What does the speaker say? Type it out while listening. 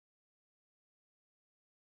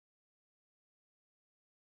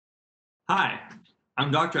Hi, I'm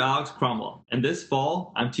Dr. Alex Cromwell, and this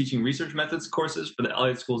fall I'm teaching research methods courses for the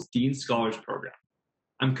Elliott School's Dean Scholars Program.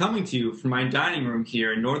 I'm coming to you from my dining room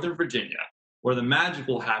here in Northern Virginia, where the magic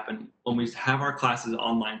will happen when we have our classes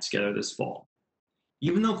online together this fall.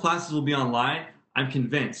 Even though classes will be online, I'm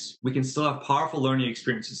convinced we can still have powerful learning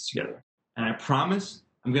experiences together, and I promise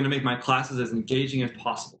I'm going to make my classes as engaging as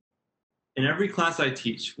possible. In every class I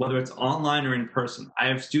teach, whether it's online or in person, I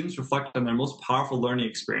have students reflect on their most powerful learning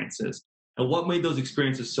experiences and what made those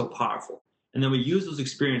experiences so powerful. And then we use those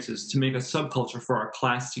experiences to make a subculture for our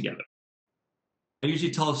class together. I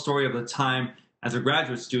usually tell a story of the time as a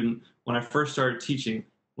graduate student when I first started teaching,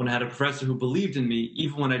 when I had a professor who believed in me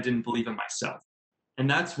even when I didn't believe in myself. And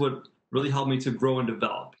that's what really helped me to grow and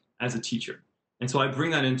develop as a teacher. And so I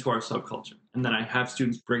bring that into our subculture. And then I have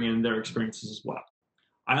students bring in their experiences as well.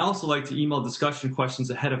 I also like to email discussion questions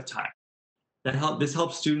ahead of time. This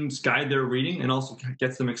helps students guide their reading and also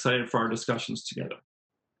gets them excited for our discussions together.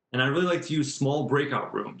 And I really like to use small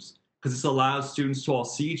breakout rooms because this allows students to all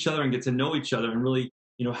see each other and get to know each other and really,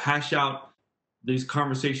 hash out these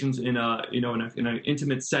conversations in an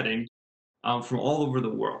intimate setting from all over the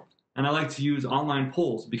world. And I like to use online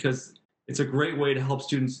polls because it's a great way to help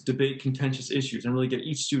students debate contentious issues and really get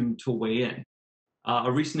each student to weigh in.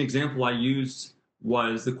 A recent example I used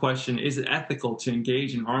was the question, is it ethical to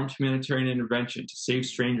engage in armed humanitarian intervention to save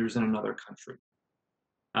strangers in another country?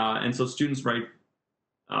 And so students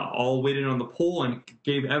all weighed in on the poll and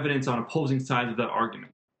gave evidence on opposing sides of that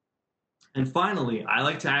argument. And finally, I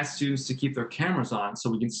like to ask students to keep their cameras on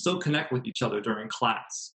so we can still connect with each other during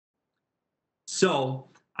class. So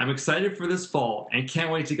I'm excited for this fall and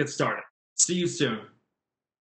can't wait to get started. See you soon.